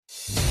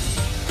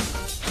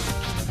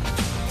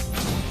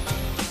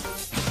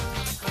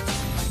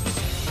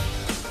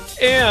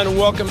And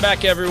welcome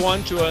back,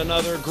 everyone, to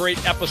another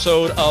great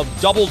episode of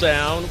Double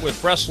Down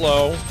with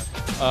Breslo.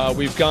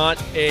 We've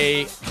got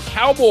a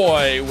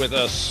cowboy with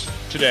us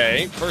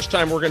today. First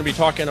time we're going to be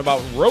talking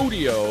about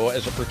rodeo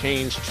as it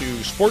pertains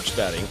to sports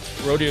betting.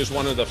 Rodeo is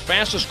one of the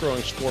fastest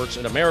growing sports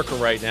in America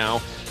right now,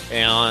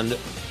 and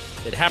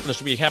it happens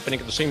to be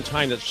happening at the same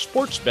time that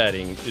sports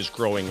betting is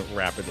growing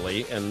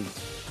rapidly. And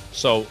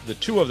so the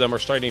two of them are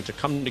starting to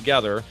come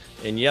together.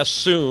 And yes,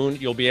 soon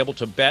you'll be able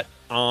to bet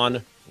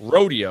on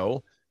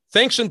rodeo.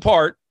 Thanks in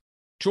part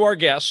to our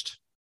guest,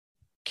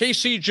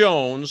 Casey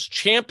Jones,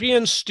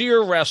 champion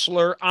steer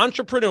wrestler,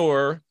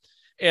 entrepreneur,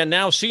 and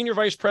now Senior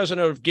Vice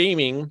President of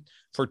Gaming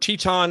for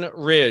Teton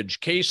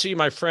Ridge. Casey,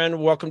 my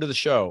friend, welcome to the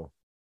show.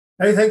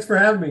 Hey, thanks for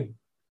having me.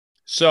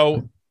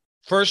 So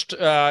first,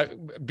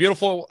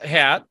 beautiful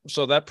hat.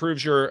 So that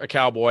proves you're a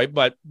cowboy.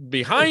 But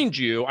behind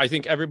you, I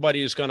think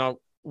everybody is going to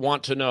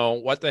want to know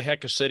what the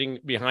heck is sitting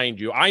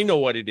behind you. I know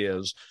what it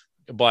is,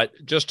 but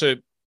just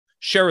to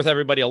share with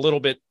everybody a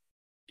little bit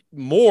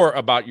more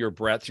about your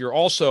breadth, you're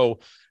also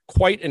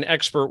quite an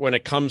expert when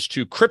it comes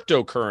to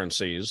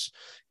cryptocurrencies.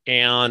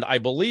 And I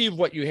believe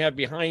what you have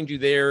behind you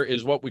there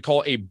is what we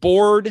call a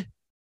bored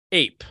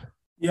ape.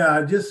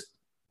 Yeah, just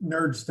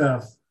nerd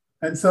stuff.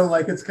 And so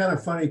it's kind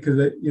of funny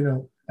because,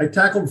 I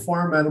tackled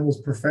farm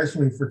animals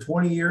professionally for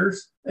 20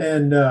 years.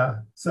 And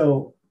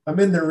so I'm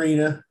in the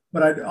arena,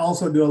 but I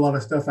also do a lot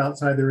of stuff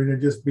outside the arena,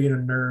 just being a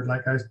nerd.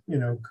 I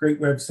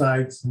create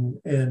websites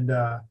and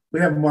we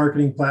have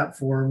marketing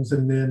platforms,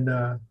 and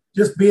then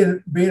just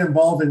being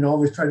involved and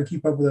always trying to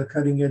keep up with the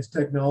cutting edge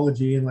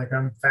technology. And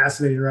I'm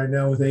fascinated right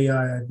now with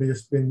AI. I've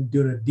just been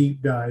doing a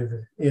deep dive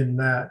in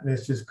that. And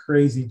it's just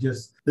crazy.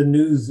 Just the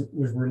news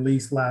was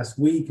released last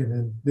week. And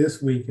then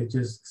this week, it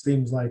just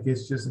seems like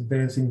it's just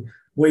advancing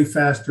way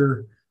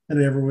faster than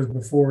it ever was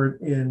before.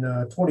 In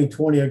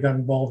 2020, I got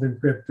involved in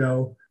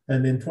crypto.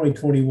 And then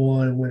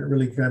 2021, when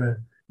it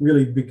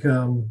really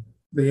become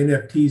the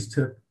NFTs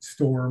took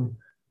storm,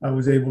 I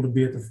was able to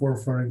be at the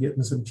forefront of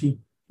getting some cheap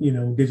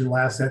digital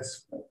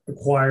assets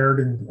acquired,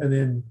 and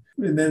then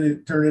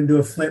it turned into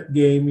a flip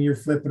game. You're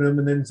flipping them,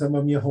 and then some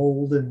of them you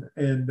hold,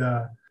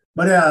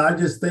 but yeah, I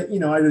just think,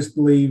 I just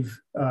believe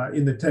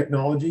in the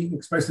technology,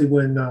 especially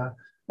when a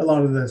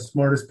lot of the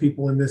smartest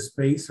people in this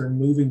space are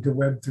moving to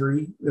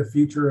Web3, the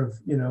future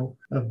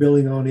of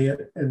building on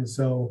it. And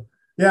so,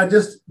 yeah,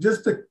 just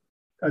a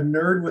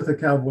nerd with a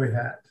cowboy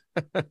hat.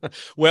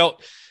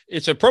 Well,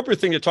 it's an appropriate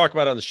thing to talk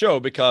about on the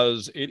show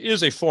because it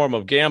is a form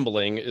of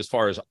gambling, as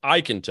far as I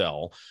can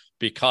tell,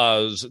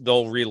 because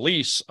they'll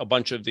release a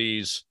bunch of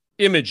these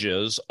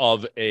images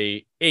of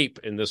a ape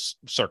in this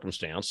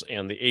circumstance,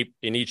 and the ape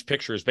in each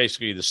picture is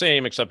basically the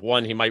same, except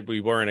one, he might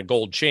be wearing a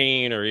gold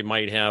chain, or he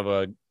might have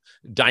a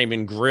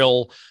diamond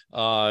grill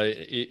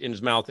in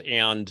his mouth,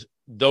 and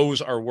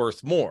those are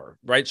worth more,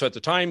 right? So at the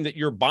time that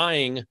you're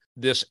buying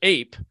this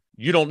ape,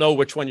 you don't know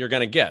which one you're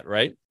going to get,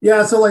 right?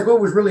 Yeah. So what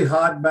was really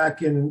hot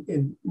back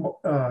in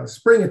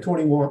spring of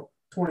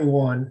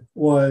 21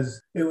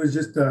 was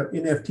just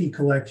NFT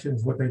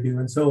collections, what they do.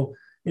 And so,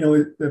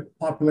 the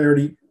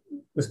popularity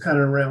was kind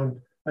of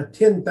around a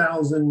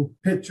 10,000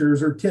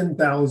 pictures or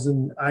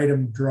 10,000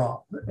 item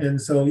drop.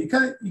 And so you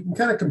can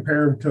kind of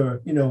compare them to,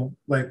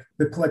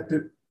 the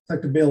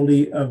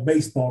collectability of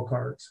baseball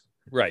cards.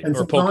 Right, and or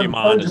so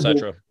Pokemon,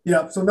 etc.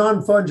 Yeah, so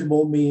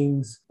non-fungible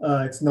means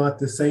it's not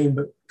the same,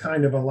 but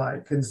kind of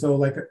alike. And so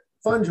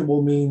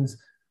fungible means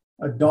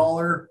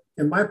 $1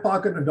 in my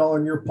pocket, $1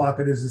 in your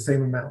pocket is the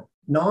same amount.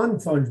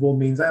 Non-fungible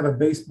means I have a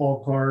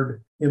baseball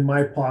card in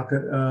my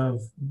pocket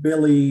of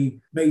Billy,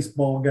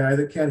 baseball guy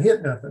that can't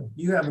hit nothing.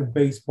 You have a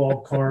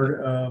baseball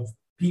card of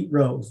Pete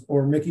Rose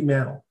or Mickey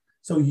Mantle.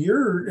 So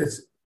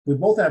we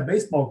both have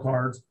baseball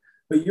cards,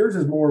 but yours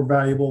is more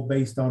valuable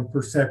based on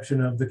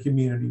perception of the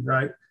community,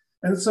 right?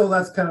 And so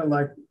that's kind of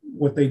like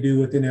what they do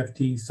with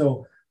NFTs.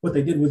 So what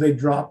they did was they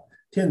dropped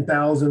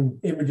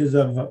 10,000 images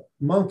of a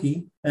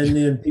monkey, and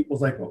then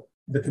people's like, well,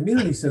 the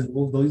community says,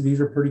 well,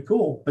 these are pretty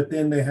cool, but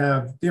then they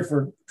have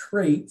different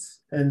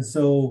traits. And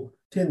so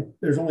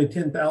there's only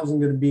 10,000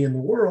 going to be in the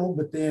world,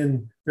 but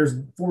then there's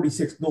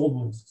 46 gold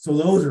ones. So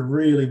those are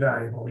really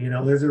valuable.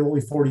 There's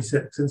only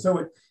 46. And so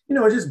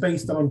it's just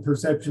based on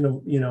perception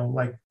of,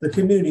 the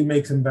community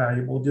makes them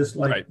valuable, just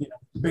like, right.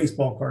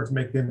 Baseball cards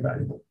make them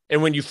valuable.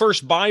 And when you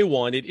first buy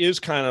one, it is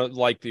kind of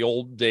like the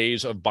old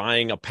days of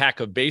buying a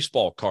pack of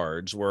baseball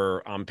cards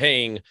where I'm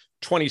paying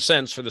 20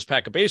 cents for this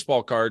pack of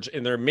baseball cards,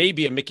 and there may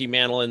be a Mickey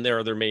Mantle in there,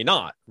 or there may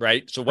not,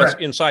 right? So what's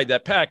right. Inside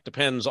that pack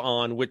depends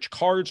on which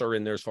cards are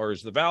in there as far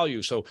as the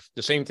value. So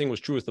the same thing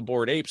was true with the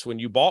bored apes. When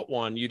you bought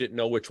one, you didn't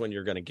know which one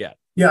you're going to get.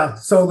 Yeah.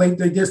 So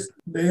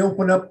they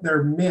open up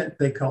their mint,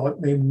 they call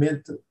it. They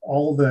mint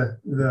all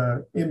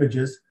the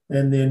images,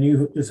 and then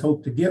you just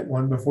hope to get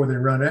one before they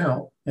run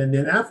out. And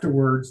then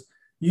afterwards,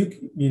 you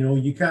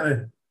kind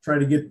of try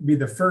to be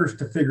the first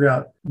to figure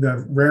out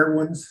the rare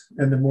ones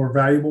and the more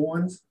valuable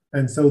ones.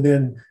 And so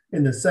then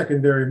in the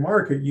secondary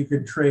market, you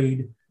could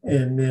trade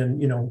and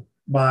then,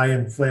 buy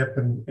and flip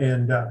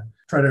and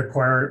try to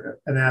acquire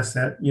an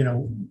asset,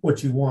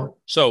 what you want.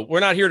 So we're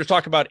not here to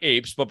talk about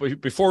apes, but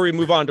before we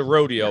move on to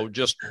rodeo,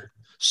 just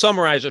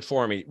summarize it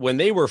for me. When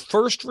they were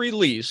first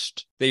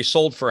released, they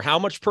sold for how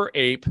much per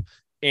ape,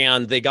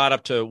 and they got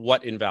up to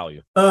what in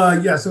value?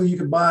 So you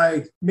could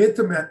buy mint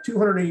them at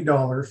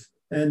 $280,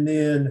 and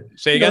then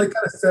say again, they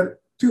kind of set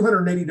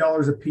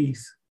 $280 a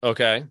piece.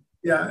 Okay.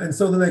 Yeah, and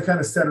so then they kind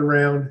of sat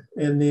around,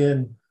 and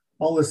then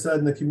all of a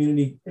sudden the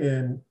community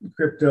and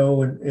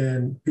crypto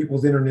and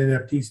people's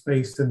internet NFT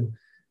space and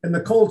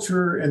the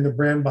culture and the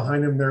brand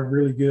behind them, they're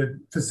really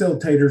good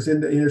facilitators in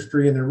the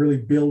industry, and they're really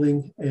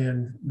building,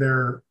 and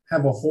they're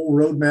have a whole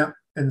roadmap.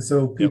 And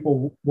so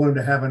people wanted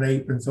to have an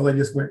ape, and so they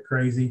just went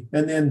crazy.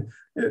 And then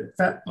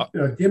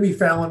Jimmy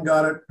Fallon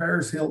got it,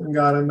 Paris Hilton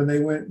got him, and they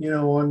went,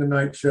 on the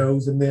night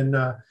shows. And then,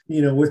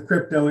 with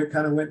crypto, it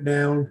kind of went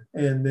down,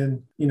 and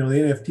then, the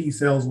NFT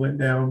sales went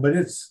down. But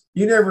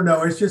you never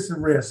know. It's just a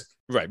risk.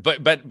 Right.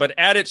 But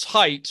at its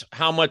height,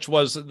 how much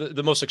was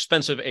the most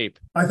expensive ape?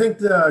 I think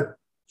the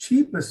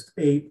cheapest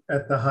ape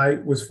at the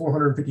height was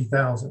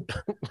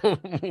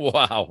 $450,000.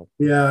 Wow.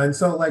 Yeah. And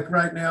so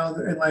right now,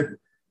 and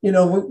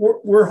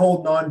we're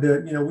holding on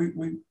to,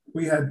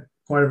 we had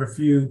quite a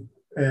few,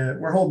 and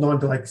we're holding on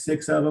to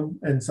 6 of them,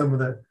 and some of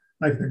the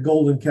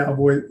golden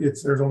cowboy,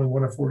 there's only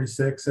one of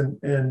 46,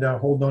 and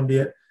hold on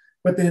to it.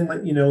 But then,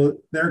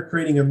 they're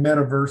creating a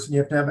metaverse, and you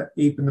have to have an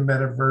ape in the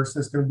metaverse.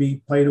 It's going to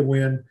be play to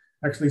win.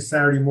 Actually,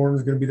 Saturday morning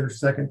is going to be their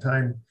second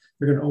time.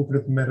 They're going to open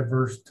up the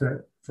metaverse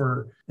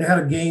they had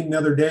a game the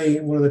other day,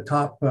 and one of the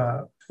top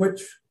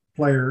Twitch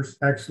players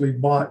actually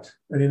bought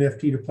an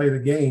NFT to play the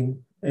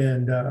game,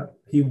 and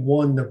he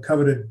won the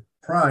coveted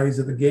prize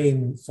of the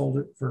game and sold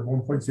it for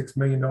 $1.6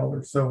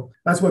 million. So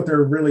that's what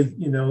they're really,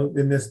 in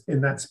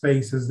that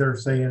space, is they're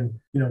saying,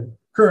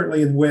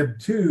 currently in Web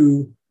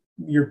 2,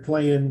 you're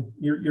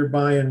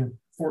buying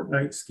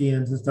Fortnite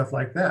skins and stuff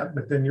like that,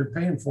 but then you're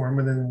paying for them,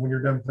 and then when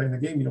you're done playing the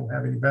game, you don't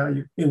have any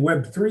value. In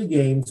Web3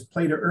 games,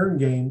 play to earn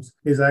games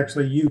is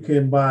actually, you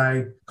can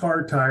buy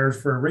car tires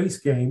for a race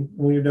game.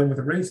 When you're done with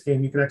a race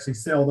game, you can actually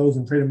sell those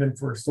and trade them in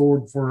for a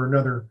sword for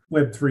another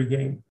Web3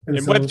 game. And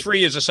so,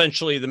 Web3 is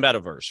essentially the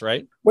metaverse,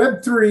 right?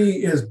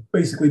 Web3 is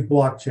basically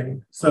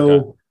blockchain.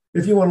 So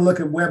if you want to look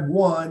at Web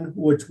 1,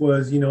 which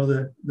was,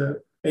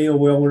 the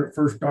AOL when it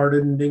first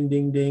started, and ding,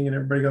 ding, ding, and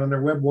everybody got on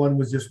there, Web 1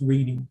 was just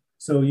reading.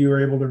 So you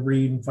were able to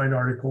read and find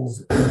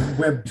articles. And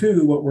Web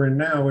 2, what we're in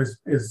now,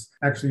 is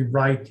actually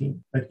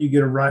writing. You get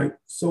to write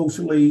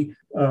socially,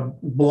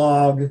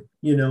 blog,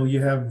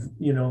 you have,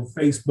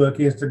 Facebook,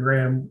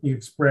 Instagram, you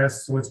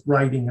express, so it's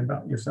writing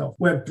about yourself.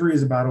 Web 3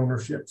 is about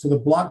ownership. So the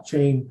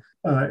blockchain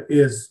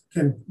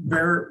can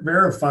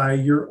verify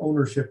your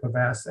ownership of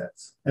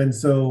assets. And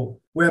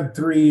so Web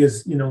 3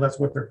 is, that's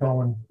what they're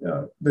calling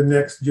the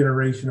next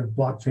generation of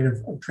blockchain,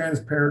 of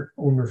transparent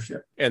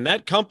ownership. And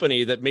that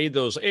company that made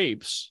those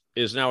apes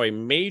is now a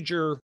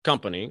major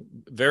company,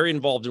 very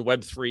involved in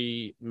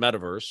Web3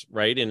 metaverse,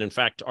 right? And in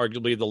fact,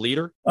 arguably the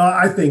leader.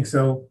 I think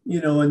so,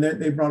 and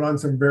they brought on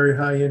some very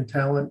high-end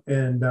talent.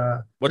 And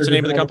what's the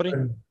name of the company?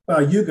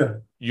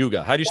 Yuga.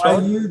 Yuga. How do you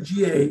spell it?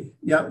 Yuga.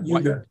 Yeah,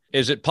 Yuga.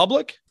 Is it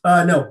public?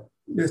 No,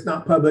 it's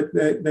not public.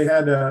 They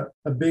had a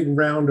big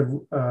round of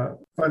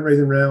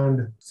fundraising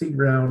round, seed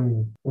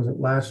round, was it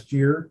last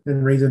year,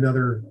 and raised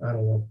another, I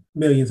don't know,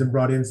 millions, and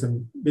brought in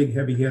some big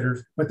heavy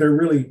hitters. But they're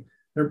wanting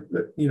to,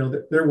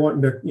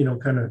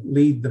 kind of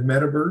lead the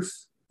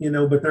metaverse,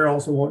 but they're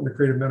also wanting to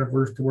create a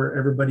metaverse to where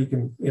everybody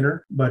can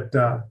enter. But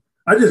I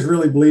just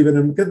really believe in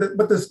them.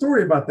 But the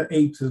story about the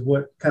apes is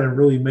what kind of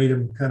really made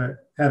them kind of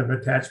had an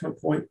attachment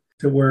point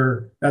to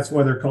where that's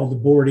why they're called the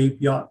Bored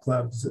Ape Yacht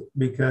Clubs,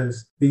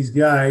 because these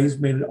guys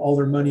made all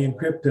their money in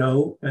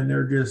crypto, and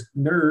they're just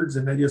nerds,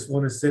 and they just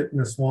want to sit in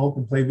the swamp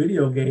and play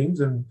video games,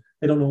 and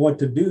they don't know what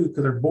to do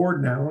because they're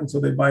bored now. And so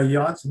they buy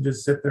yachts and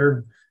just sit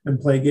there and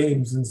play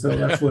games. And so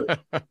that's what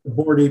the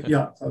Bored Ape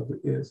Yacht Club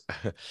is.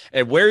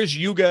 And where's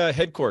Yuga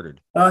headquartered?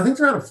 I think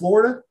it's out of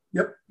Florida.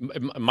 Yep.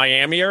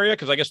 Miami area?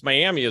 Because I guess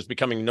Miami is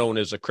becoming known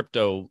as a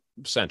crypto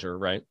center,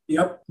 right?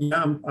 Yep.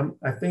 Yeah,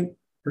 I think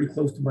pretty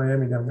close to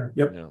Miami down there.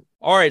 Yep. Yeah.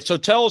 All right. So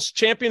tell us,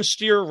 champion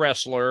steer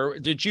wrestler,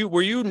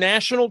 were you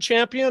national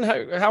champion?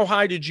 How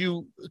high did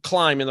you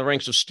climb in the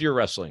ranks of steer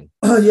wrestling?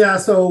 Yeah.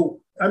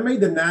 So I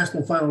made the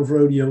national finals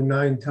rodeo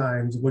 9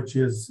 times, which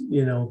is,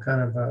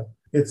 kind of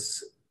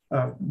it's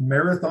a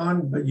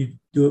marathon, but you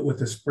do it with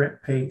a sprint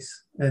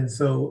pace. And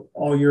so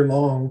all year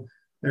long,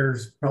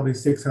 there's probably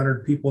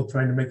 600 people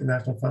trying to make the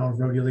national finals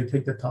rodeo. They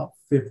take the top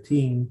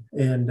 15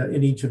 and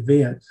in each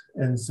event.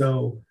 And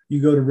so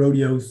you go to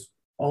rodeos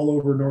all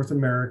over North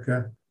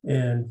America,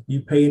 and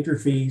you pay entry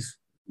fees.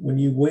 When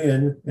you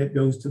win, it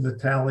goes to the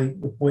tally,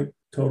 the point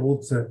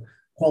total to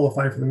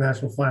qualify for the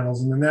national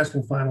finals. And the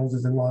national finals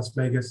is in Las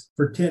Vegas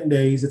for 10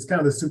 days. It's kind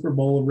of the Super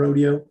Bowl of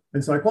rodeo.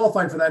 And so I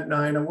qualified for that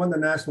 9. I won the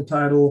national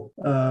title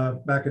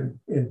back in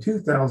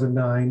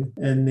 2009.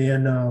 And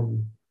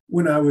then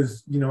when I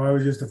was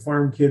just a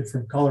farm kid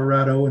from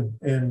Colorado,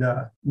 and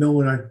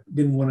knowing I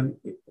didn't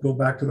want to go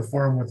back to the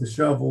farm with a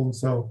shovel. And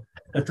so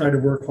I tried to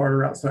work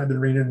harder outside the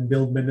arena and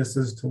build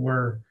businesses to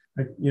where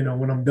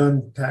when I'm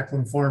done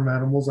tackling farm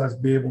animals,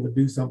 I'd be able to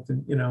do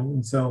something,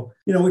 And so,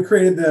 we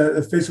created the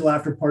official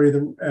after party of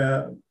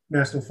the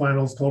national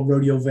finals called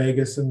Rodeo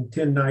Vegas, and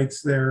 10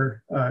 nights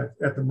there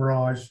at the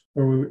Mirage,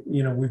 where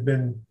we've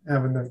been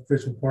having the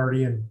official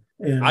party, and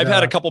I've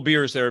had a couple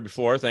beers there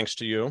before, thanks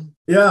to you.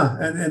 Yeah,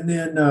 and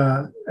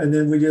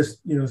then we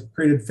just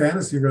created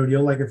fantasy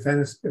rodeo. Like if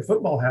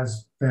football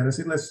has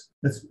fantasy, let's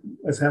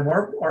have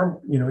our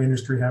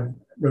industry have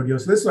rodeo.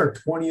 So this is our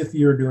 20th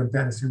year doing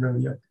fantasy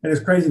rodeo, and it's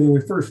crazy. When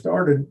we first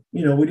started,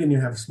 we didn't even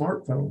have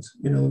smartphones.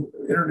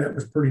 Internet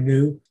was pretty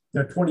new.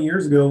 Now, 20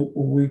 years ago,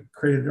 when we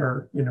created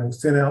our,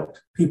 sent out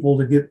people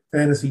to get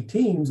fantasy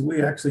teams,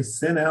 we actually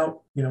sent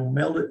out,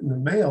 mailed it in the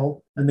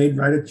mail, and they'd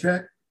write a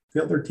check,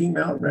 fill their team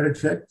out, write a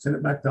check, send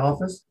it back to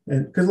office.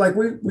 And because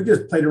we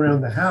just played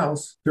around the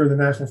house during the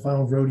National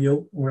Finals Rodeo.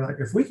 And we're like,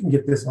 if we can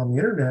get this on the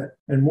internet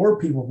and more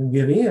people can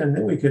get in,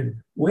 then we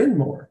could win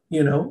more,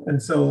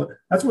 And so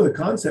that's where the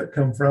concept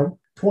come from.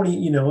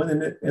 20,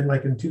 and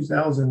like in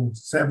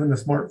 2007, the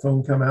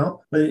smartphone come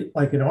out. But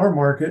like in our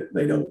market,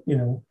 they don't,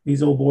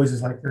 these old boys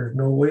is like, there's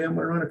no way I'm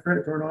going to run a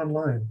credit card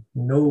online.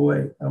 No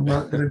way. I'm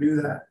not going to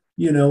do that,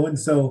 And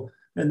so,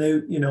 and they,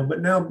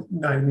 but now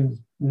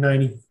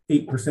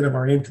 98% of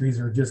our entries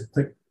are just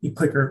you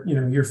click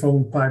your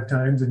phone 5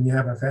 times and you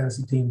have a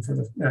fantasy team for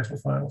the national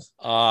finals.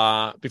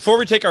 Before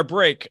we take our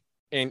break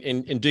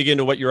and dig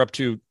into what you're up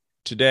to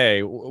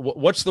today,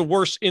 what's the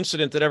worst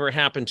incident that ever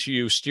happened to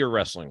you steer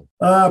wrestling?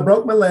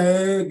 Broke my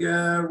leg,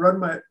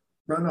 run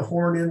a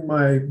horn in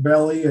my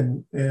belly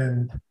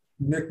and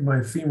nicked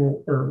my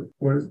femoral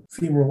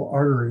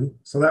artery.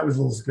 So that was a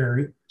little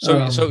scary.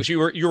 So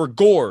you were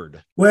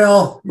gored.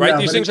 Well, right.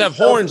 These things have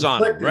horns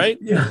on them, right?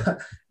 Yeah.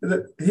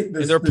 And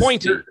they're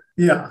pointy.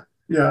 Yeah.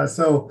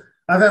 So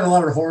I've had a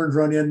lot of horns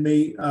run in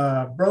me,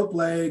 broke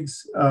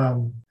legs,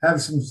 have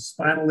some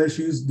spinal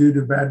issues due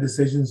to bad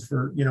decisions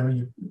for,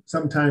 you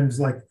sometimes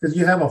because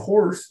you have a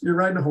horse, you're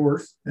riding a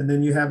horse, and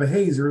then you have a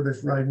hazer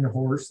that's riding a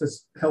horse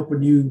that's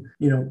helping you,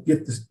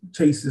 get to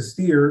chase the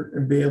steer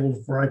and be able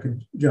for I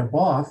can jump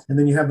off. And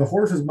then you have the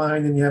horse's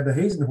mind, and you have the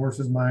hazing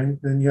horse's mind,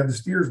 then you have the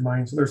steer's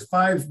mind. So there's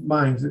 5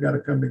 minds that got to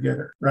come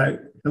together, right?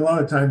 And a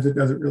lot of times it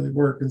doesn't really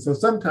work. And so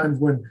sometimes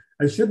when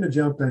I shouldn't have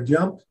jumped, I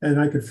jumped, and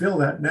I could feel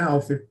that now.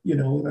 That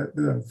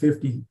I'm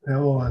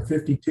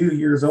 52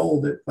 years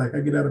old. That I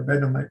get out of bed,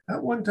 and I'm like,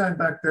 that one time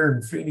back there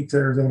in Phoenix,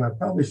 Arizona, I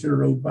probably should have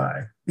rode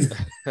by.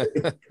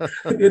 It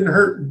didn't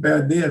hurt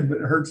bad then, but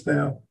it hurts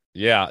now.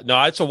 Yeah, no,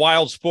 it's a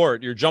wild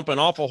sport. You're jumping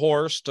off a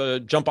horse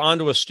to jump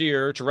onto a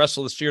steer to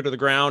wrestle the steer to the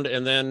ground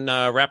and then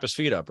wrap his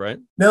feet up, right?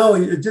 No,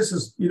 it just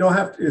is. You don't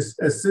have to.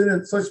 As soon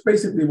as, so it's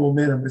basically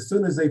momentum. As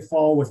soon as they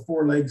fall with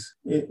 4 legs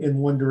in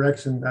one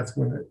direction, that's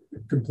when it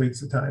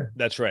completes the time.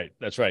 That's right.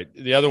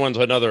 The other one's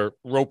another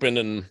roping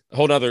and a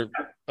whole other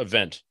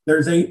event.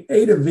 There's 8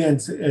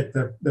 events at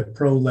the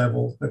pro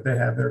level that they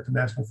have there at the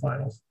national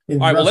finals. All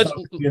right, well,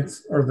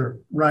 events are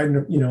the riding,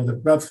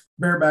 the rough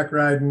bareback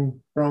riding,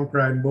 bronc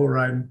riding, bull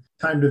riding.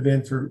 Timed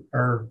events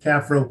are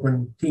calf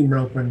roping, team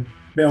roping,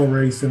 bell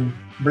racing,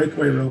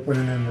 breakaway roping,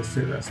 and then the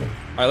steer wrestling.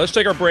 All right, let's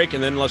take our break,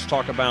 and then let's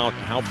talk about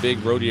how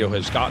big rodeo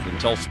has gotten. And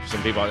tell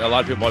some people, a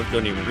lot of people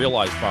don't even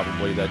realize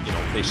probably that,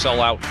 they sell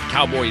out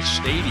Cowboys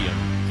Stadium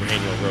for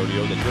annual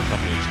rodeo that your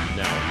company is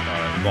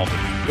now involved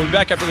in. We'll be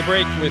back after the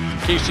break with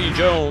KC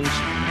Jones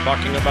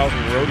talking about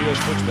rodeo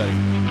sports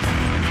betting.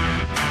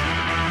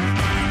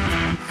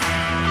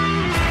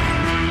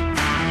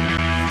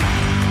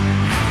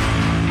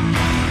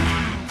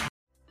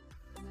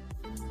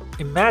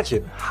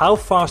 Imagine how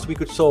fast we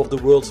could solve the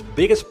world's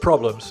biggest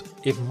problems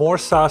if more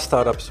SaaS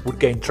startups would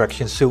gain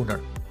traction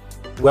sooner.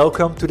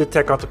 Welcome to the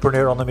Tech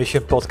Entrepreneur on a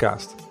Mission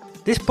podcast.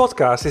 This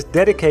podcast is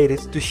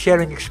dedicated to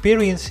sharing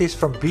experiences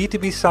from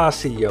B2B SaaS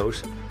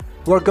CEOs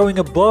who are going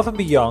above and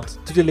beyond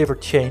to deliver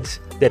change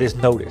that is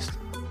noticed.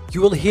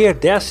 You will hear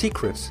their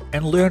secrets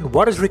and learn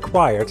what is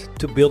required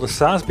to build a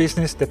SaaS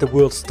business that the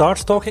world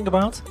starts talking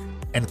about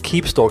and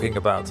keeps talking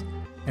about,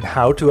 and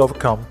how to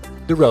overcome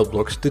the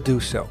roadblocks to do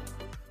so.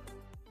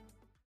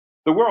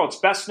 The world's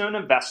best-known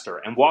investor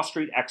and Wall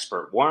Street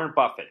expert Warren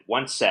Buffett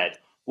once said,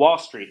 "Wall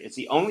Street is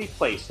the only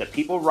place that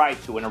people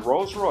ride to in a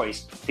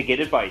Rolls-Royce to get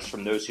advice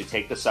from those who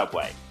take the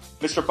subway."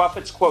 Mr.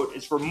 Buffett's quote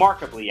is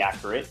remarkably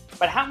accurate,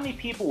 but how many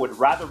people would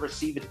rather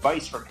receive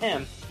advice from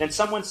him than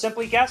someone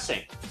simply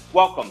guessing?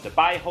 Welcome to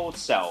Buy, Hold,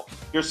 Sell,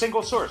 your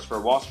single source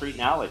for Wall Street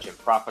knowledge and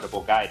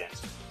profitable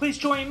guidance. Please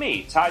join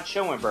me, Todd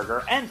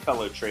Schoenberger, and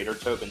fellow trader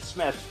Tobin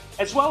Smith,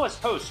 as well as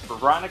host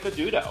Veronica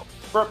Dudo,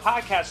 for a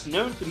podcast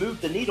known to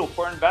move the needle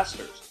for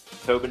investors.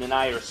 Tobin and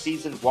I are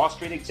seasoned Wall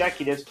Street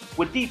executives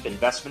with deep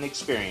investment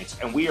experience,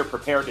 and we are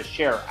prepared to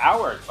share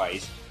our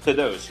advice to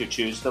those who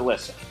choose to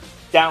listen.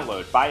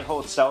 Download Buy,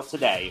 Hold, Sell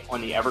today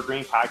on the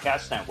Evergreen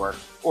Podcast Network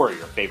or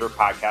your favorite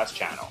podcast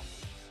channel.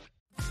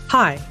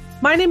 Hi,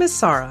 my name is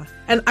Sarah,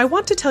 and I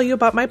want to tell you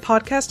about my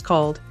podcast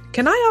called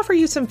Can I offer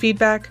you some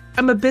feedback?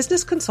 I'm a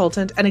business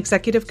consultant and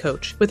executive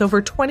coach with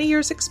over 20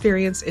 years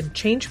experience in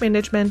change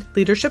management,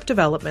 leadership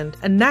development,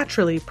 and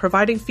naturally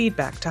providing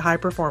feedback to high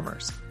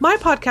performers. My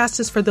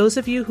podcast is for those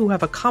of you who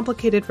have a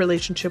complicated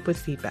relationship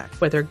with feedback,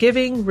 whether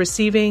giving,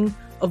 receiving,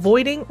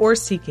 avoiding, or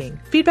seeking.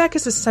 Feedback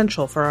is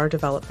essential for our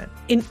development.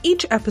 In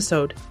each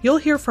episode, you'll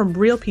hear from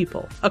real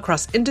people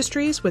across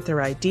industries with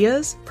their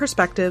ideas,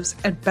 perspectives,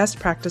 and best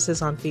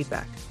practices on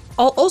feedback.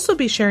 I'll also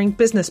be sharing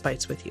business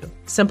bites with you,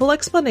 simple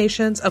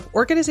explanations of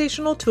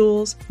organizational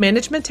tools,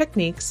 management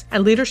techniques,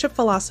 and leadership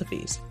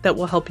philosophies that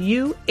will help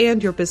you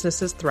and your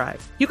businesses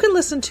thrive. You can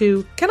listen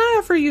to Can I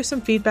Offer You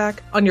Some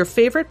Feedback on your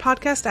favorite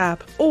podcast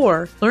app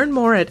or learn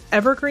more at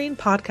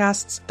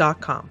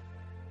evergreenpodcasts.com.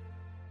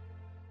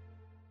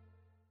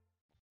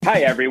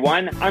 Hi,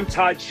 everyone. I'm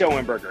Todd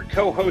Schoenberger,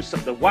 co-host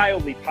of the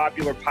wildly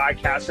popular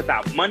podcast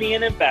about money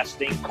and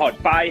investing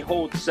called Buy,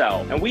 Hold,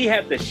 Sell. And we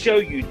have the show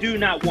you do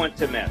not want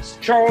to miss.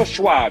 Charles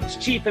Schwab's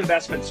chief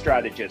investment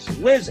strategist,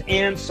 Liz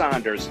Ann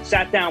Saunders,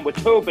 sat down with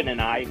Tobin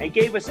and I and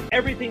gave us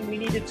everything we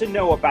needed to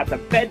know about the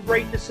Fed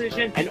rate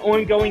decision and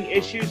ongoing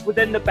issues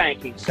within the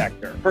banking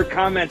sector. Her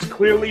comments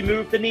clearly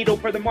moved the needle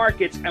for the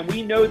markets, and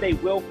we know they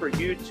will for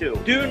you too.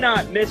 Do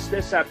not miss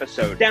this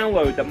episode.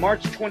 Download the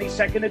March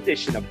 22nd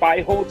edition of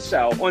Buy, Hold,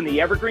 Sell on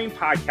the Evergreen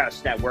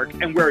Podcast Network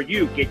and where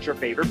you get your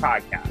favorite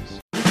podcasts.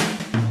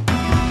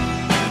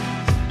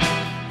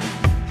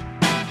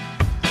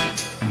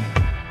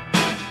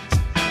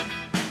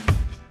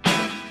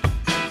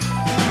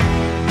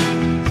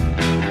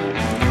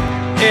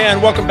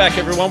 And welcome back,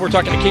 everyone. We're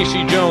talking to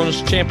Casey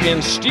Jones,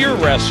 champion steer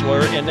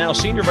wrestler, and now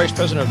Senior Vice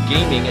President of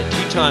Gaming at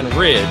Teton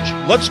Ridge.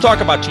 Let's talk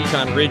about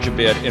Teton Ridge a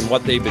bit and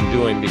what they've been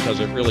doing, because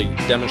it really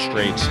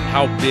demonstrates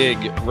how big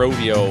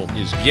rodeo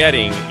is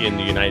getting in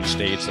the United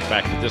States. The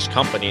fact that this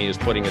company is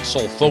putting its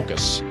sole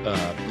focus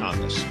on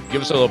this.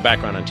 Give us a little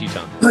background on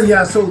Teton.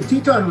 Yeah, so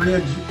Teton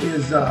Ridge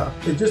is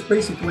it's just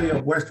basically a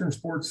Western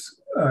sports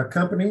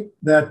company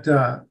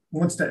that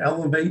wants to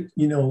elevate,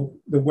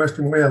 the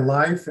Western way of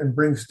life and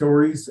bring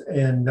stories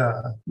and,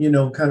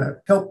 kind of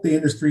help the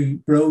industry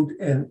grow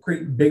and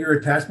create bigger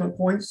attachment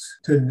points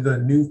to the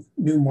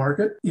new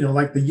market,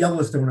 like the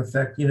Yellowstone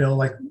effect,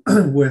 like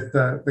with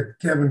the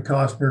Kevin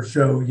Costner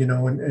show,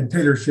 and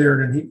Taylor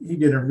Sheridan, he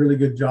did a really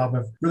good job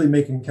of really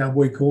making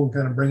cowboy cool and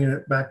kind of bringing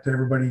it back to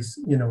everybody's,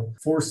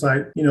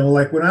 foresight,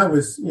 like when I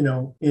was,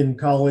 in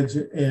college,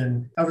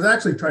 and I was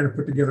actually trying to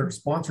put together a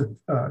sponsor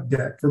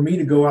deck for me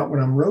to go out when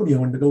I'm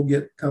rodeoing to go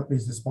get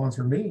companies to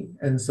sponsor me.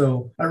 And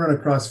so I run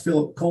across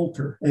Philip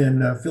Coulter,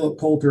 and Philip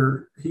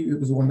Coulter, he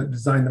was the one that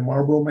designed the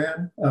Marlboro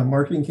Man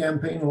marketing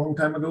campaign a long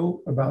time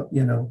ago about,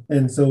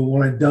 and so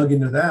when I dug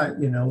into that,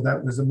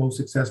 that was the most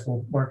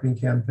successful marketing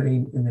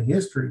campaign in the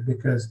history,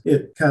 because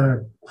it kind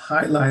of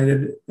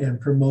highlighted and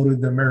promoted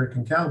the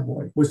American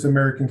cowboy, which the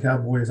American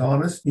cowboy is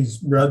honest,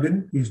 he's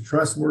rugged, he's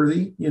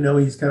trustworthy,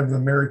 he's kind of the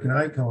American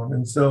icon.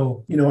 And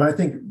so, I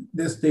think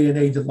this day and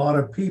age, a lot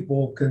of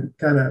people can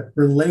kind of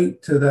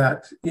relate to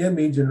that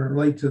image and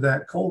relate to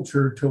that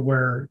culture, to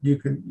where you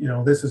can,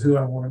 this is who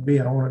I want to be.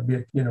 I want to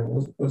be,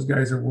 those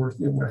guys are worth,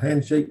 a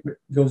handshake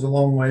goes a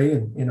long way.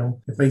 And,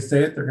 if they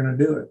say it, they're going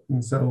to do it.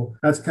 And so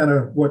that's kind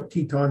of what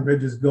Teton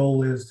Ridge's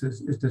goal is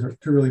to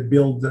really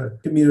build the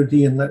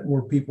community and let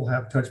more people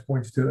have touch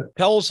points to it.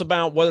 Tell us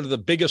about what are the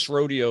biggest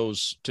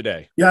rodeos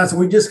today. Yeah, so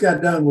we just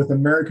got done with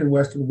American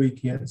Western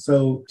Weekend.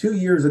 So 2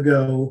 years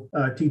ago,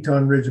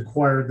 Teton Ridge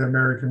acquired the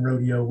American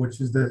Rodeo,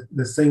 which is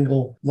the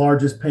single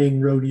largest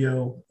paying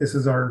rodeo. This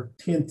is our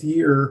 10th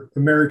year,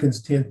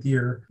 American's 10th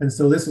year. And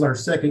so this is our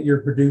second year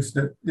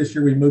producing it. This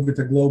year we moved it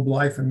to Globe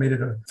Life and made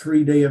it a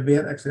 3-day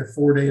event, actually a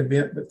 4-day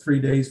event, but 3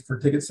 days for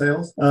ticket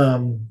sales.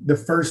 The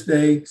first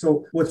day,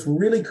 so what's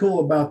really cool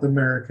about the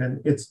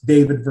American, it's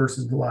David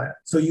versus Goliath.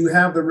 So you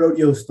have the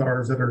rodeo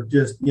stars that are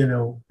just,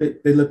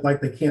 they look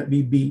like they can't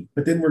be beat.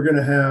 But then we're going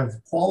to have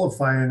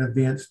qualifying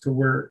events to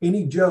where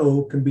any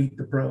Joe can beat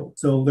the pro.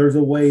 So there's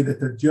a way that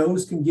the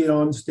Joes can get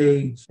on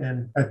stage,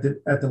 and at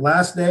the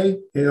last day,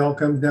 it all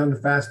comes down to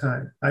fast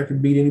time. I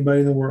can beat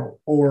anybody in the world.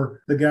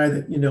 Or the guy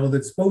that,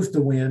 that's supposed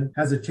to win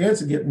has a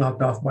chance of getting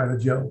knocked off by the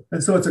Joe.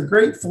 And so it's a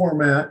great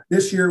format.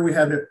 This year we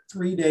had it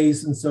 3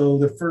 days. And so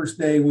the first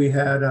day we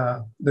had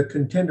the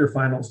contender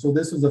finals. So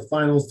this is the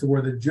finals to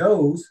where the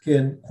Joes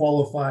can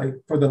qualify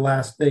for the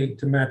last day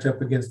to match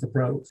up against the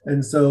pros.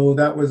 And so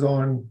that was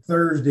on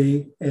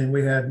Thursday, and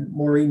we had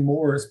Maureen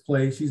Morris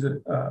play. She's a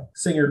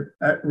singer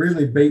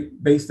originally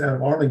based out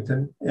of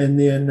Arlington. And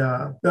then,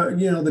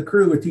 the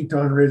crew at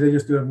Teton Ridge, they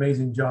just do an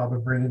amazing job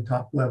of bringing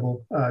top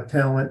level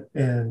talent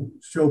and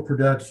show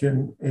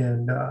production.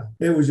 And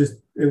it was just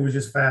it was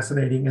just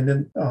fascinating. And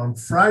then on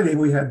Friday,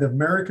 we had the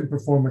American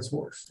Performance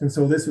Horse. And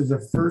so this was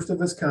the first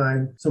of its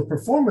kind. So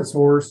performance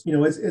horse,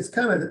 it's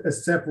kind of a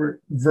separate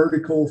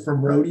vertical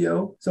from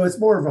rodeo. So it's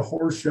more of a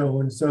horse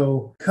show. And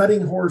so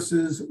cutting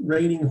horses,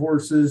 reining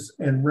horses,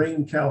 and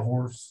rein cow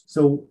horse.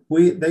 So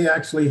they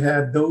actually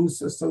had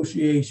those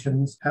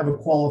associations have a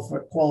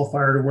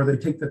qualifier to where they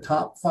take the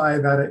top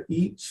 5 out of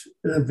each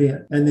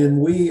event. And then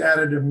we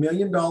added $1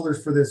 million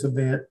for this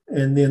event.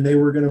 And then they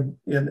were going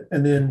to,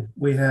 and then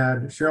we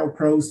had Sheryl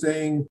Crow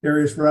sing,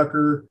 Darius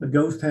Rucker, the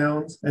Ghost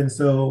Hounds. And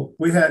so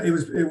we had, it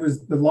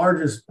was the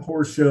largest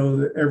horse show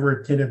that ever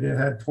attended. It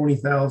had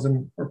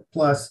 20,000 or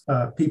plus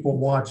people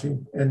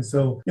watching. And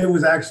so it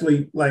was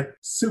actually like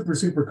super,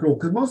 super cool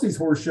because most of these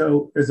horse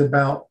show is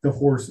about the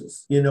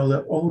horses,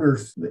 the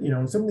owners,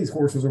 some of these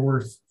horses are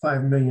worth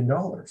 $5 million.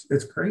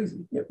 It's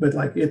crazy. But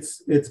like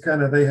it's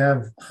kind of, they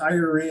have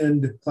higher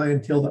end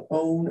clientele to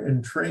own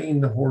and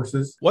train the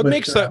horses. What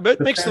makes the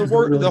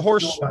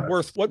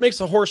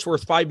horse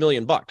worth $5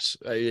 million?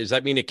 Does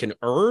that mean it can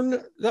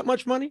earn that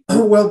much money?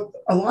 Well,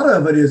 a lot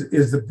of it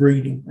is the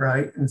breeding,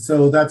 right? And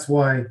so that's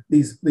why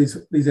these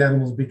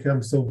animals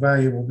become so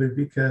valuable,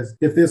 because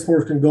if this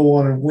horse can go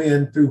on and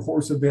win through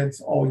horse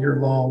events all year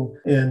long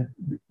and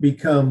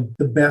become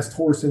the best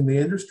horse in the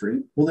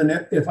industry, well,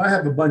 then if I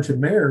have a bunch of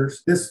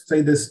mares, this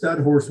stud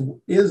horse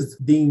is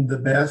deemed the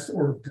best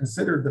or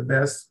considered the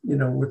best,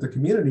 with the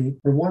community,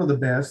 or one of the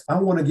best, I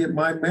want to get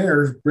my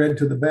mares bred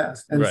to the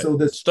best. And so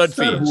this stud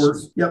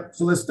horse,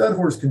 so the stud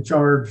horse can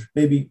charge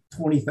maybe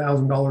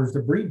 $20,000 to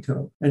breed to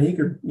him. And he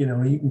could, he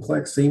can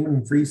collect semen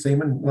and free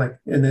semen,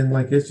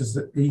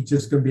 he's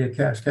just going to be a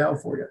cash cow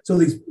for you. So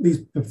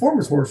these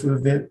performance horse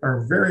event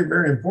are very,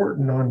 very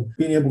important on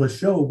being able to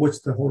show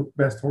which the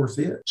best horse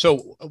is. So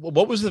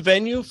what was the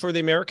venue for the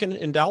American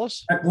in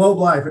Dallas? At Globe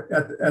Life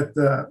at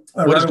the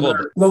what is Globe?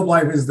 Globe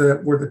Life is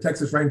where the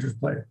Texas Rangers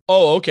play.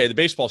 Oh, okay. The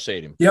baseball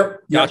stadium. Yep.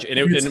 Gotcha.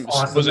 And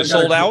awesome. Was it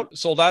sold out?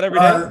 Sold out every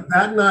day?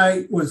 That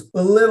night was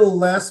a little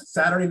less.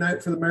 Saturday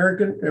night for the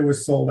American, it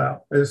was sold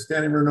out. It was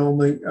standing room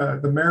only.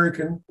 The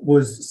American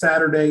was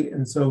Saturday.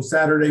 And so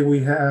Saturday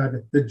we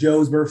had the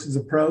Joes versus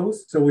the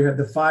pros. So we had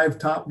the 5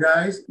 top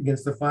guys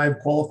against the 5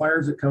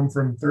 qualifiers that come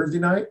from Thursday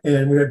night.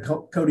 And we had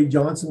Cody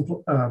Johnson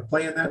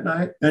playing that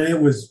night. And it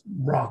was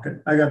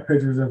rocking. I got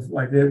pictures of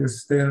it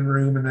was standing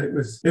room, and it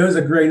was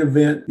a great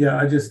event. Yeah,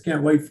 I just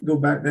can't wait to go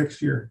back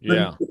next year.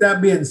 Yeah. But with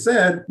that being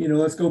said,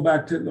 let's go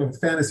back to the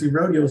fantasy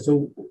rodeo.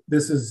 So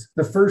this is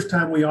the first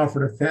time we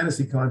offered a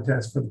fantasy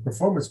contest for the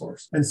performance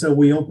horse. And so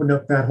we opened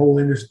up that whole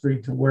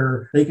industry to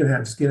where they can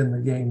have skin in the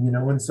game,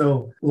 and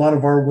so a lot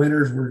of our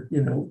winners were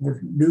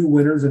new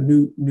winners and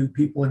new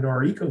people into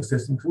our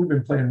ecosystem. We've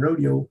been playing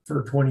rodeo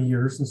for 20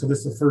 years. And so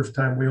this is the first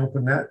time we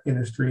opened that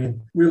industry,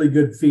 and really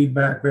good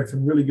feedback. We had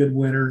some really good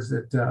winners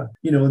that,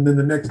 and then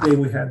the next day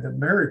we had the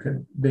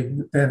American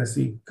big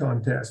fantasy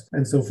contest.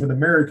 And so for the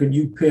American,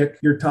 you pick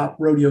your top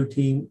rodeo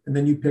team, and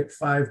then you pick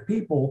 5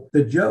 people,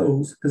 the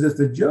Joes, because if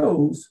the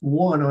Joes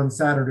won on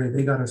Saturday,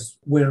 they got to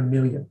win $1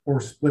 million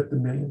or split the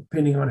 $1 million,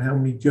 depending on how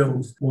many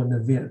Joes won the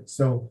event.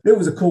 So it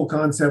was a cool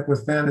concept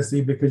with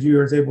fantasy because you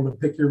were able to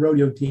pick your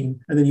rodeo team,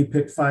 and then you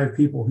picked 5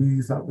 people who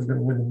you thought was going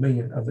to win $1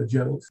 million of the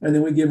Joes. And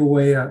then we give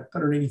away a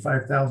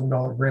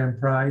 $185,000 grand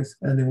prize,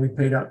 and then we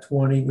paid out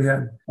 20. We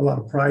had a lot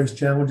of prize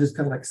challenges,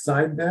 kind of like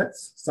side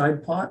bets,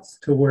 side pots,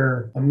 to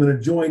where I'm going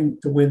to join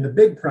to win the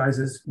big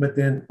prizes, but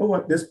then,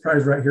 this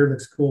prize right here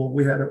looks cool.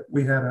 We had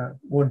a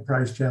one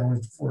prize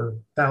challenge for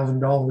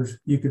 $1,000.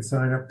 You could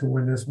sign up to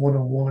win this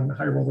one-on-one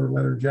high roller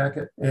leather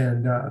jacket,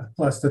 and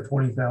plus the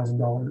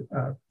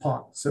 $20,000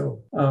 pot.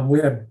 So we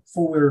had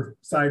fuller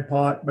side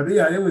pot, but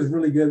yeah, it was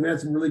really good. We had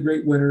some really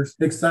great winners.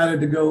 Excited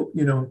to go,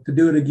 to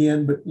do it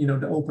again, but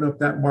to open up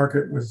that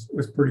market was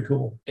pretty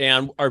cool.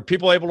 And are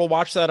people able to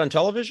watch that on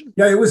television?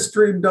 Yeah, it was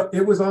streamed up.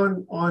 It was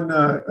on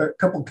a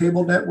couple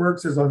cable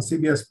networks. It was on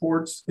CBS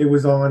Sports. It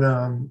was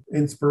on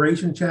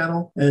Inspiration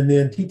Channel, and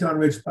then Teton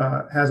Ridge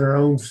has our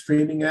own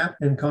streaming app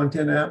and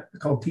content app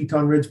called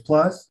Teton Ridge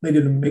Plus. They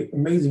did an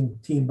amazing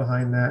team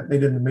behind that. They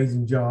did an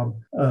amazing job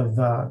of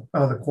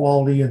the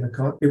quality and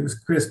it was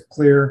crisp,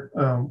 clear.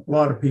 A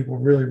lot of people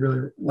really,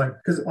 really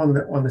because on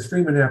the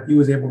streaming app, you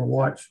was able to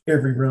watch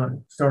every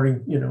run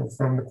starting,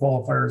 from the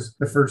qualifiers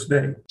the first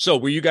day. So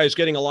were you guys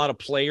getting a lot of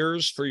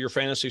players for your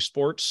fantasy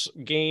sports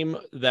game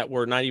that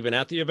were not even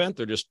at the event?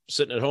 They're just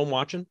sitting at home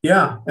watching?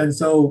 Yeah. And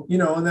so,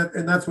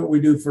 and that's what we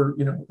do for,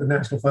 the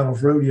National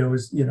Finals Rodeo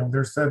is,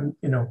 there's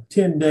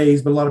 10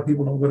 days, but a lot of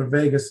people don't go to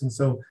Vegas. And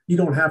so you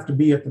don't have to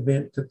be at the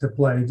event to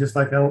play. Just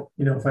like I don't,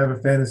 if I have a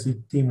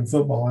fantasy team in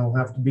football, I don't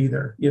have to be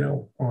there,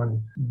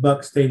 on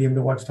Buck Stadium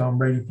to watch Tom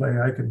Brady play.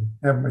 I can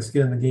have my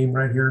skin in the game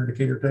right here in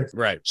Decatur, Texas.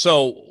 Right.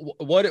 So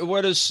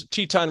what does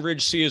Teton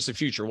Ridge see as the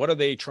future? What are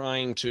they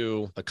trying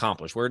to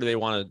accomplish? Where do they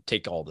want to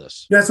take all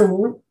this? Yeah.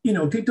 So,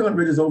 Teton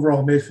Ridge's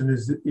overall mission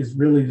is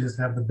really just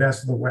have the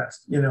best of the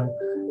West,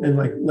 and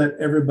like let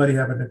everybody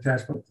have an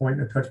attachment point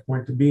and a touch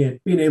point to being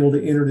able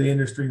to enter the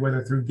industry,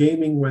 whether through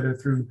gaming, whether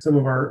through some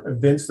of our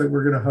events that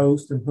we're going to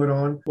host and put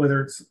on,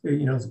 whether it's,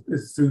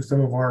 it's through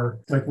some of our,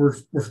 like we're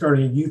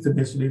starting a youth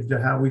initiative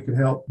to how we can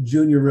help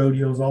junior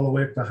rodeos all the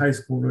way up to high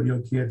school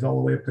rodeo kids, all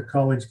the way up to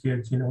college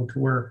kids, to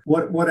where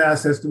what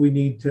assets do we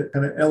need to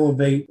kind of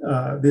elevate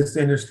this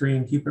industry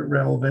and keep it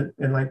relevant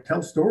and like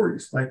tell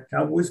stories like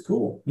Cowboys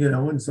Cool,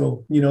 and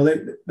so,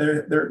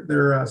 they're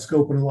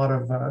scoping a lot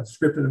of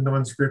scripted and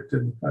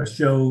non-scripted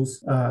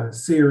shows,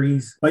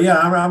 series. But yeah,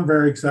 I'm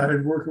very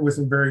excited working with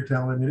some very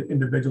talented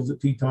individuals at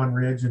Teton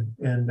Ridge,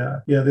 and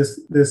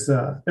this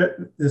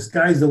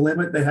sky's the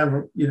limit. They have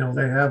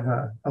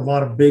a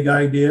lot of big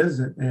ideas,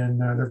 and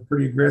they're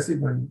pretty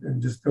aggressive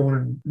and just going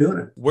and doing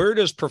it. Where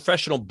does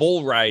professional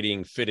bull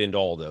riding fit into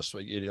all this?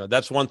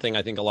 That's one thing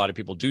I think a lot of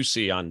people do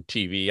see on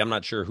TV. I'm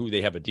not sure who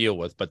they have a deal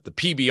with, but the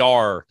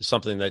PBR is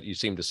something that you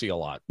seem to see a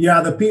lot.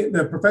 Yeah,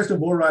 the professional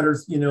bull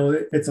riders,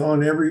 it's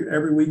on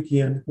every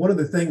weekend. One of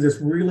the things that's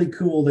really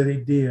cool that they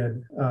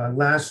did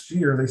last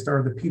year, they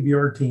started the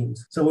PBR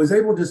teams. So I was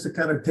able just to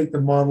kind of take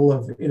the model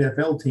of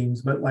NFL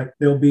teams, but like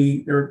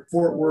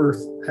Fort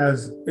Worth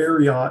has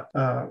air yacht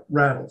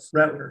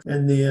rattlers,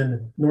 and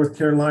then North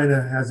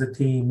Carolina has a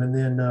team, and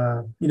then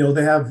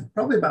they have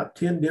probably about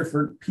 10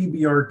 different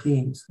PBR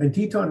teams, and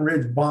Teton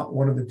Ridge bought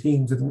one of the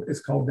teams.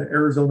 It's called the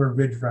Arizona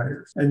Ridge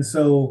Riders, and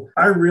so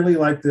I really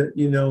like the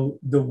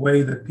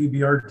way the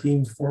PBR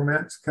teams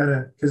formats kind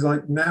of, because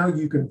like now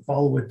you can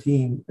follow a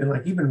team and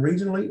like even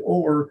regionally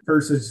or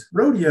versus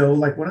rodeo.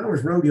 Like when I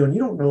was rodeoing, you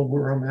don't know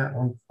where I'm at.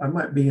 I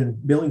might be in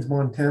Billings,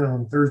 Montana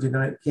on Thursday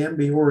night,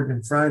 Canby,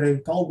 Oregon Friday,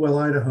 Caldwell,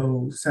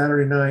 Idaho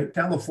Saturday night,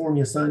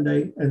 California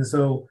Sunday, and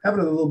so having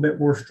a little bit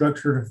more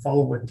structure to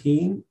follow a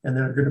team, and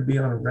they're going to be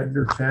on a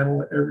regular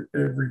channel at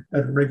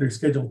a regularly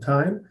scheduled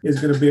time is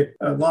going to be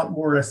a lot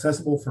more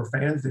accessible for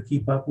fans to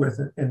keep up with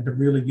and to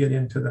really get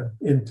into the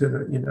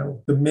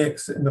the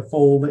mix and the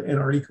fold in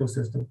our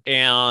ecosystem.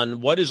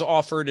 And what is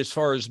offered as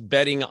far as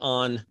betting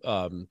on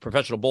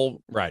professional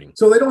bull riding?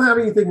 So they don't have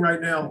anything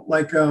right now.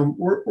 Like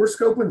we're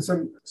scoping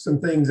some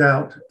things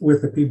out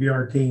with the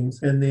PBR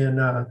teams, and then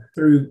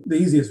through the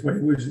easiest way,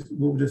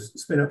 we'll just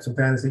spin up some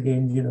fantasy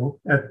games,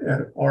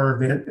 at our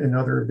event and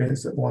other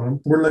events that want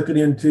them. We're looking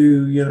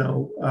into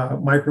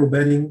micro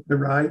betting the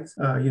rides.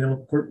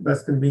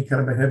 That's going to be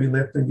kind of a heavy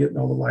lift and getting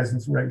all the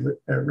license and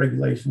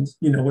regulations.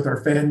 With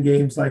our fan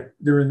games, like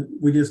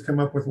we just come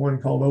up with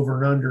one called Over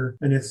and Under,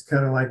 and it's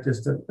kind of like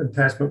just an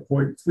attachment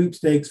point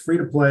sweepstakes, free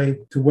to play,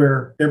 to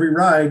where every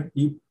ride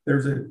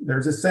there's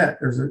a set,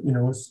 there's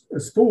a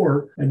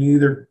score, and you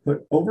either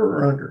put over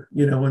or under,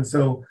 and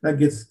so that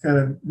gets kind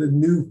of the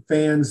new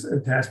fans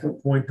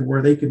attachment point to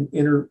where they can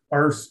enter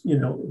our,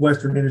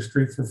 Western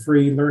industry for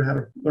free,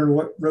 learn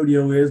what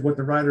rodeo is, what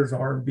the riders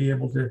are, and be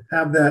able to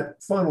have that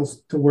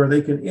funnels to where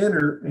they can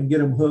enter and get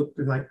them hooked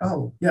and like,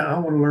 oh yeah, I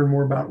want to learn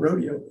more about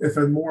rodeo. If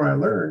the more I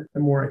learn, the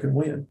more I can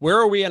win. Where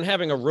are we in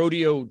having a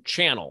rodeo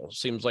channel?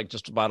 Seems like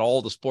just about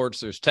all the sports.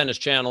 There's tennis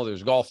channel,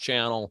 there's golf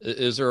channel.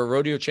 Is there a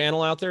rodeo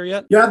channel out there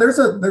yet? Yeah, there's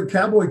a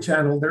cowboy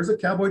channel. There's a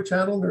cowboy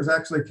channel. There's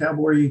actually a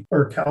cowboy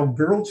or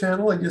cowgirl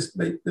channel. They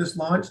just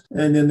launched.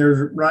 And then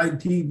there's Ride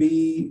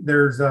TV.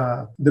 There's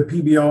the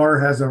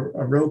PBR has a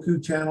Roku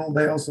channel.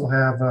 They also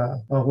have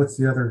what's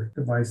the other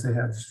device they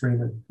have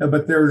streaming?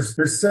 But there's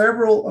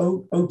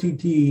several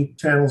OTT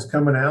channels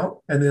coming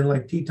out. And then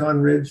like Teton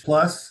Ridge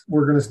Plus,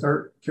 we're going to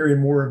start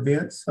carrying more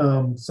events.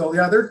 So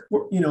yeah, there's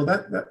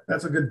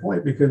that's a good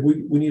point, because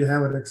we need to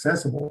have it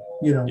accessible,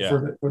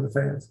 for the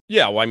fans.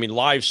 Yeah, well, I mean,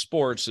 live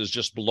sports is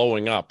just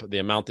blowing up. The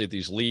amount that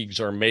these leagues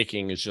are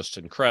making is just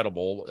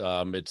incredible.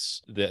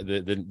 It's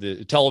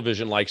the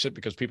television likes it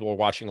because people are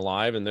watching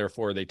live, and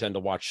therefore they tend to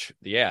watch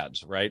the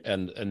ads, right?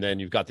 And then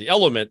you've got the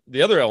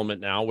other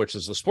element now, which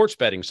is the sports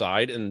betting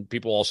side, and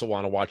people also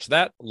want to watch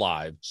that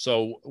live.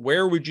 So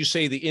where would you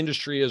say the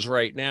industry is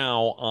right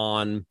now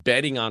on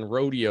betting on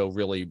rodeo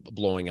really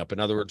blowing up? In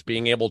other words,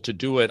 being able to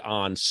do it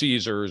on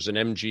Caesars and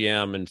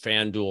MGM and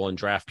FanDuel and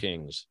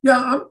DraftKings.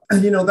 Yeah,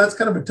 that's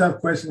kind of a tough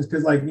question,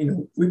 because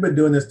we've been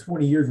doing this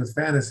 20 years with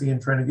fantasy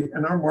and trying to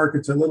and our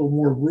market's a little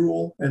more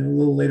rural and a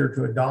little later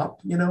to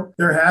adopt.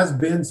 There has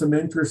been some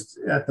interest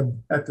at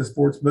the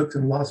sports books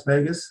in Las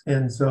Vegas,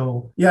 and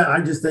so yeah,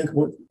 I just think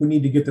we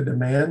need to get the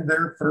demand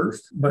there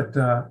first, but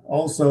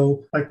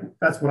also like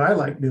that's what I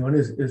like doing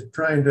is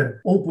trying to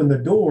open the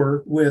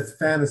door with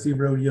fantasy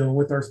rodeo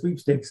with our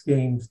sweepstakes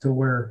games, to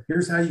where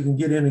here's how you can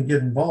get in and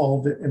get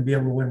involved and be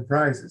able to win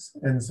prizes.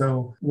 And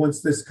so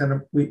once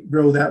we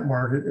grow that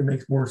market, it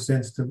makes more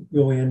sense to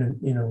go in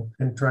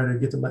and try to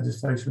get the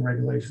legislation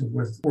regulations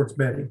with sports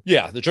betting.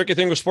 Yeah, the tricky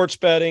thing with sports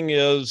betting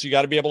is you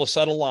got to be able to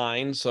set a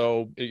line.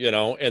 So,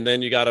 and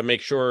then you got to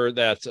make sure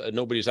that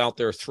nobody's out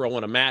there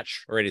throwing a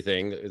match or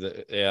anything.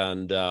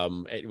 And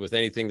with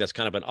anything that's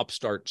kind of an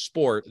upstart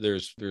sport,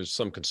 there's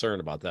some concern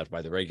about that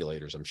by the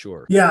regulators, I'm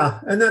sure. Yeah,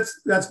 and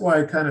that's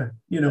why I kind of,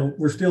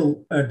 we're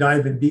still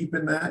diving deep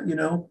in that,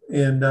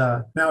 and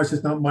now it's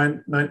just not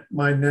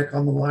my neck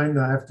on the line.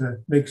 I have to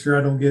make sure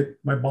I don't get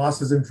my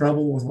bosses in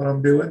trouble with what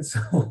I'm doing. So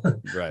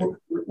right.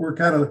 we're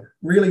kind of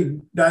really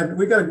diving.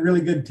 We got a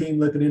really good team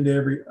looking into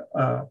every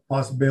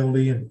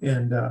possibility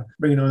and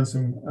bringing on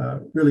some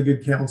really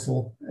good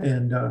counsel.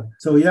 And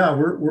so, yeah,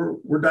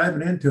 we're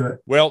diving into it.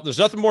 Well, there's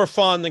nothing more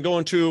fun than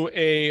going to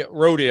a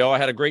rodeo. I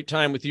had a great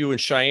time with you in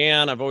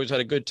Cheyenne. I've always had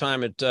a good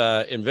time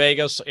in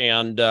Vegas.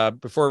 And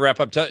before we wrap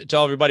up,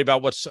 tell everybody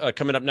about what's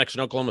coming up next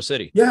in Oklahoma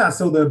City. Yeah,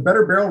 so the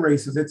Better Barrel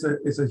Races,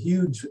 it's a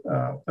huge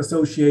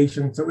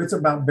association. So it's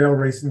about barrel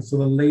racing. So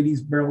the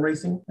ladies barrel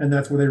racing, and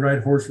that's where they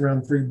ride horse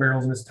around 3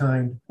 barrels and it's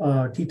timed.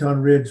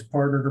 Teton Ridge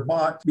partnered or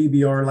bought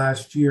BBR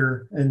last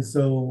year. And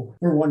so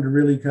we're wanting to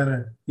really kind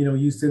of,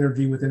 use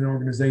synergy within an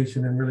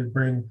organization and really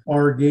bring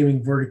our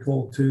gaming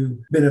vertical to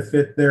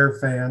benefit their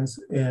fans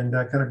and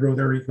kind of grow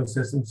their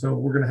ecosystem. So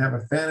we're going to have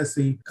a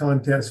fantasy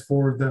contest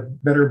for the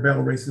Better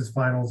Barrel Races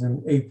finals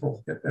in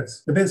April. The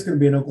event's going to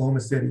be in Oklahoma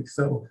City.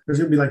 So there's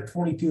going to be like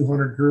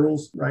 2,200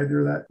 girls right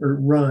there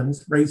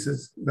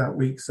races that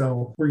week.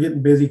 So we're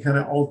getting busy kind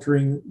of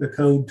altering the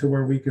code to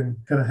where we can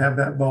kind of have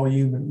that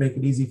volume and make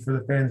it easy for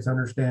the fans to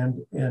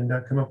understand and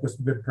come up with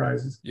some good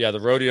prizes. Yeah, the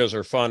rodeos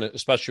are fun,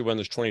 especially when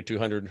there's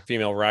 2,200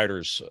 female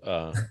riders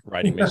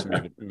riding.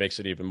 Makes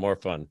it even more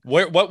fun.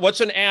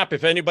 What's an app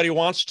if anybody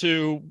wants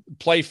to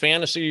play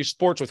fantasy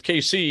sports with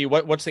KC?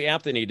 What's the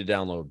app they need to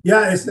download?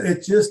 Yeah,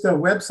 it's just a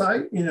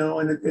website,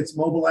 and it's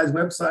mobilized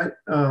website.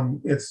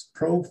 It's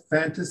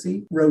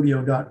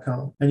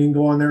profantasyrodeo.com, and you can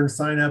go on there and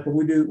sign up. But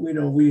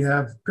we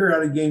have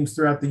periodic games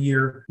throughout the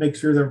year. Make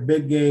sure they're a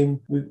big game.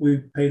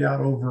 We paid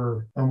out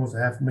over almost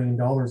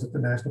 $500,000 at the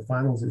national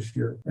finals this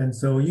year, and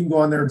so you can go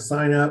on there and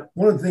sign up.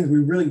 One of the things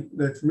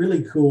that's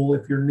really cool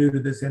if you're new to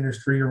this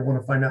industry or want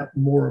to find out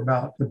more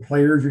about the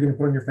players you're going to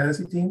put on your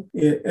fantasy team,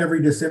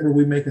 every December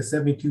we make a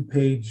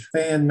 72-page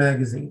fan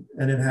magazine,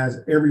 and it has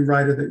every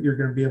rider that you're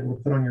going to be able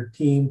to put on your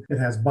team. It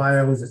has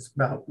bios. It's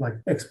about like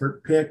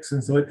expert picks,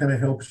 and so it kind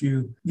of helps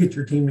you get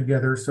your team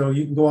together. So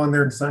you can go on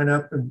there and sign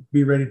up and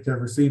be ready to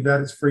receive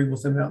that. It's free. We'll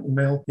send it out in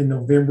the mail in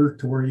November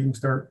to where you can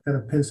start kind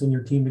of penciling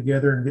your team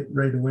together and getting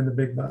ready to win the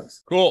big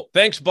bucks. Cool.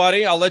 Thanks,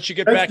 buddy. I'll let you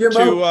get back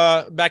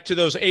to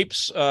those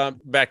apes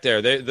back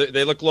there.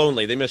 They look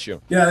lonely. They miss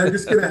you. Yeah, they're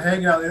just going to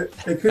hang out.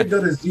 They could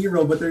go to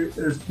zero, but there's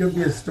going to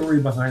be a story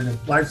behind them.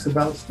 Life's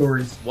about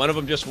stories. One of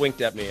them just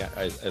winked at me,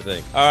 I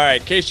think. All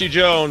right, Casey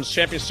Jones,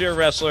 champion steer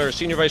wrestler,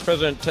 senior vice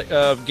president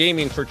of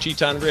gaming for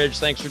Teton Ridge.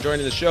 Thanks for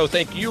joining the show.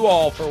 Thank you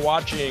all for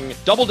watching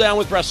Double Down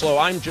with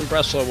Breslo. I'm Jim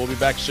Breslo. We'll be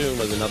back soon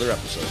with another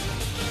episode.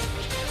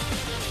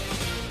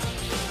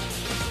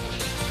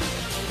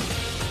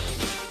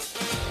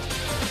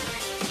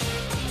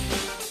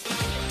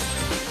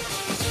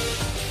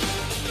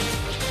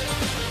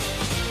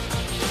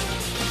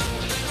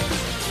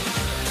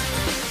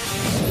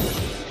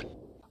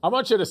 I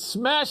want you to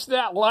smash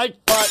that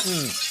like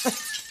button.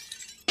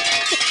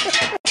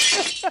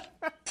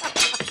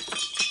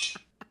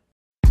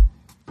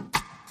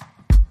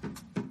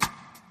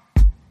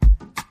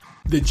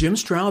 The Jim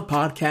Stroud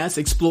Podcast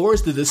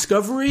explores the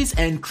discoveries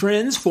and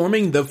trends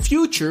forming the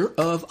future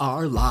of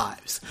our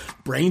lives.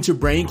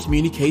 Brain-to-brain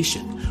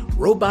communication,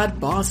 robot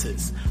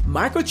bosses,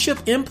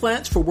 microchip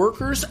implants for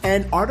workers,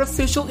 and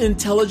artificial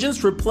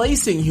intelligence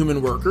replacing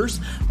human workers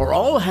are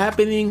all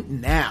happening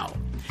now.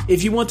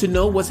 If you want to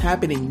know what's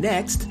happening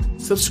next,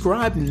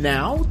 subscribe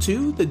now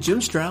to the Jim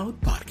Stroud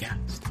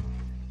Podcast.